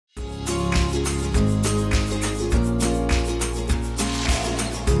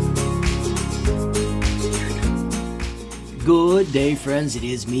Good day, friends. It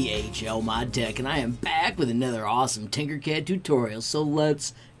is me, HLModTech, and I am back with another awesome Tinkercad tutorial, so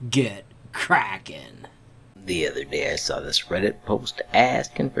let's get cracking. The other day I saw this Reddit post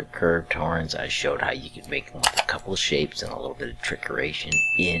asking for curved horns. I showed how you could make them with a couple of shapes and a little bit of trickeration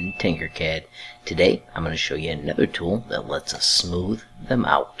in Tinkercad. Today I'm going to show you another tool that lets us smooth them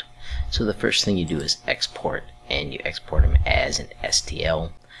out. So the first thing you do is export, and you export them as an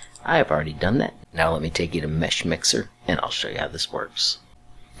STL. I have already done that. Now let me take you to MeshMixer and I'll show you how this works.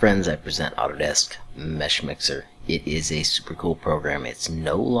 Friends, I present Autodesk MeshMixer. It is a super cool program. It's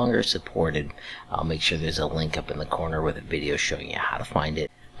no longer supported. I'll make sure there's a link up in the corner with a video showing you how to find it.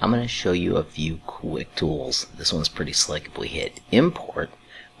 I'm going to show you a few quick tools. This one's pretty slick. If we hit import,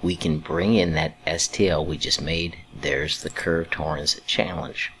 we can bring in that STL we just made. There's the curved horns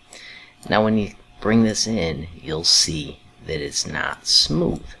challenge. Now when you bring this in, you'll see that it's not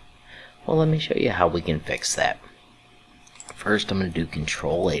smooth. Well, let me show you how we can fix that. First, I'm going to do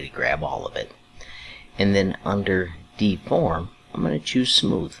Control A to grab all of it. And then under Deform, I'm going to choose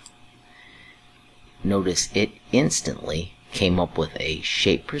Smooth. Notice it instantly came up with a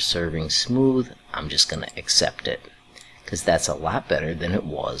shape-preserving smooth. I'm just going to accept it, because that's a lot better than it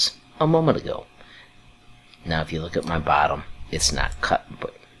was a moment ago. Now, if you look at my bottom, it's not cut,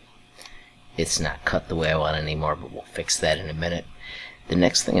 but it's not cut the way I want it anymore, but we'll fix that in a minute. The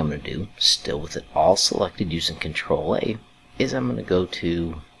next thing I'm going to do, still with it all selected using Control A, is I'm going to go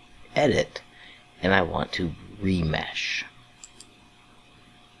to Edit, and I want to remesh.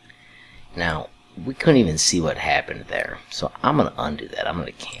 Now, we couldn't even see what happened there, so I'm going to undo that. I'm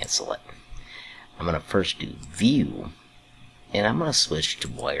going to cancel it. I'm going to first do View, and I'm going to switch to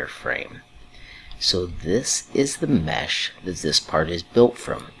Wireframe. So this is the mesh that this part is built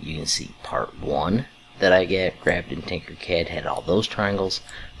from. You can see part 1 that I grabbed in Tinkercad had all those triangles.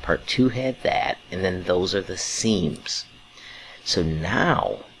 Part 2 had that, and then those are the seams. So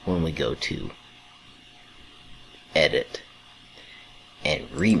now when we go to Edit and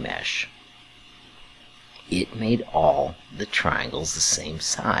Remesh, it made all the triangles the same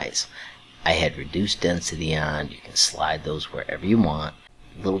size. I had reduced density on. You can slide those wherever you want.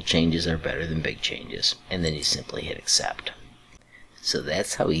 Little changes are better than big changes, and then you simply hit accept. So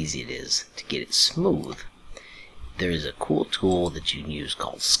that's how easy it is to get it smooth. There is a cool tool that you can use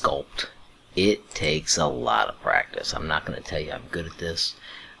called Sculpt. It takes a lot of practice. I'm not going to tell you I'm good at this,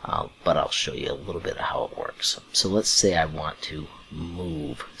 but I'll show you a little bit of how it works. So let's say I want to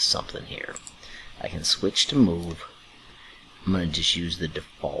move something here. I can switch to Move. I'm going to just use the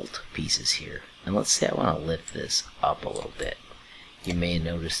default pieces here. And let's say I want to lift this up a little bit. You may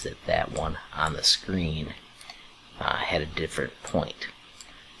notice that that one on the screen had a different point.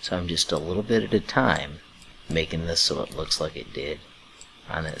 So I'm just a little bit at a time making this so it looks like it did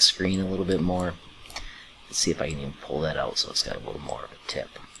on that screen a little bit more. Let's see if I can even pull that out so it's got a little more of a tip.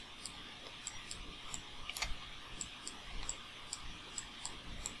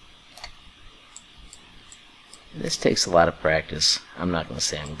 This takes a lot of practice. I'm not going to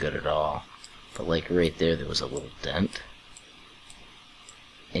say I'm good at all, but like right there was a little dent.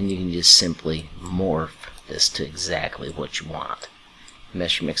 And you can just simply morph this to exactly what you want.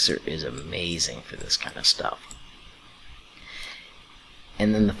 MeshMixer is amazing for this kind of stuff.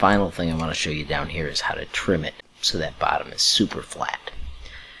 And then the final thing I want to show you down here is how to trim it so that bottom is super flat.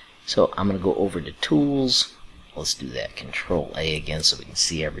 So I'm going to go over to Tools. Let's do that. Control A again so we can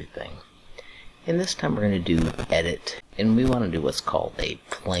see everything. And this time we're going to do Edit, and we want to do what's called a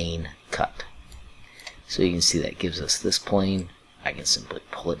plane cut. So you can see that gives us this plane. I can simply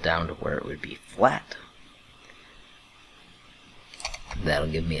pull it down to where it would be flat. That'll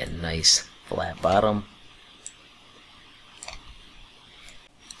give me a nice flat bottom.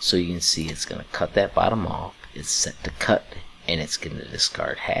 So you can see it's going to cut that bottom off. It's set to cut, and it's going to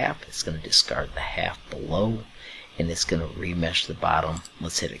discard half. It's going to discard the half below, and it's going to remesh the bottom.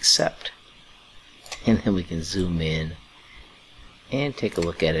 Let's hit accept. And then we can zoom in and take a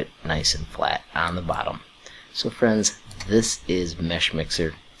look at it nice and flat on the bottom. So friends, this is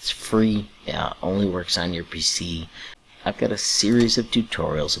MeshMixer. It's free, only works on your PC. I've got a series of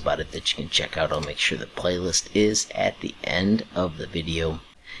tutorials about it that you can check out. I'll make sure the playlist is at the end of the video.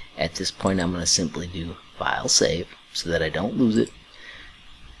 At this point I'm going to simply do File Save so that I don't lose it.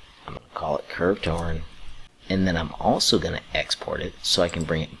 I'm going to call it Curved Horn. And then I'm also going to export it so I can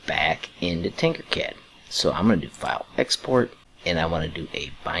bring it back into Tinkercad. So I'm going to do File Export, and I want to do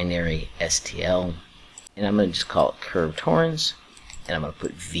a binary STL. And I'm going to just call it Curved Horns, and I'm going to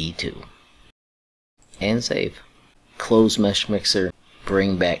put V2. And save. Close MeshMixer,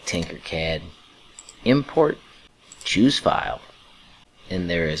 bring back Tinkercad, import, choose File, and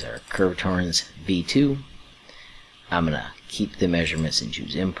there is our Curved Horns V2. I'm going to keep the measurements and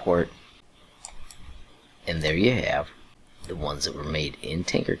choose import. And there you have the ones that were made in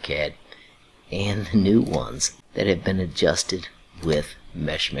Tinkercad and the new ones that have been adjusted with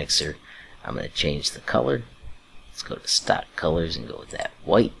MeshMixer. I'm going to change the color. Let's go to stock colors and go with that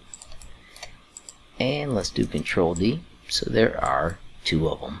white. And let's do Control D. So there are 2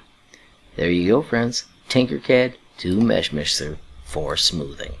 of them. There you go, friends. Tinkercad to MeshMixer for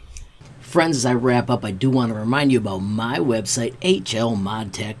smoothing. Friends, as I wrap up, I do want to remind you about my website,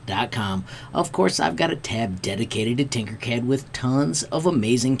 HLModTech.com. Of course, I've got a tab dedicated to Tinkercad with tons of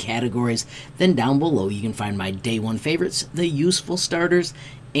amazing categories. Then down below, you can find my Day 1 favorites, the useful starters,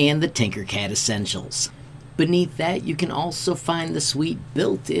 and the Tinkercad essentials. Beneath that, you can also find the sweet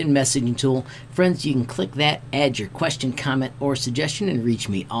built-in messaging tool. Friends, you can click that, add your question, comment, or suggestion, and reach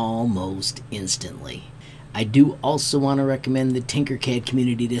me almost instantly. I do also want to recommend the Tinkercad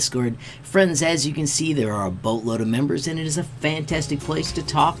Community Discord. Friends, as you can see, there are a boatload of members, and it is a fantastic place to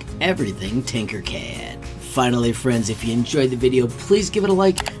talk everything Tinkercad. Finally, friends, if you enjoyed the video, please give it a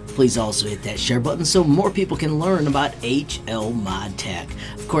like. Please also hit that share button so more people can learn about HLModTech.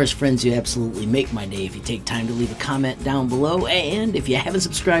 Of course, friends, you absolutely make my day if you take time to leave a comment down below. And if you haven't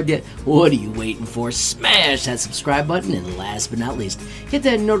subscribed yet, what are you waiting for? Smash that subscribe button. And last but not least, hit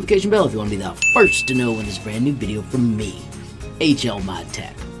that notification bell if you want to be the first to know when there's a brand new video from me,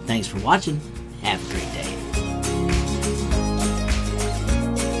 HLModTech. Thanks for watching. Have a great day.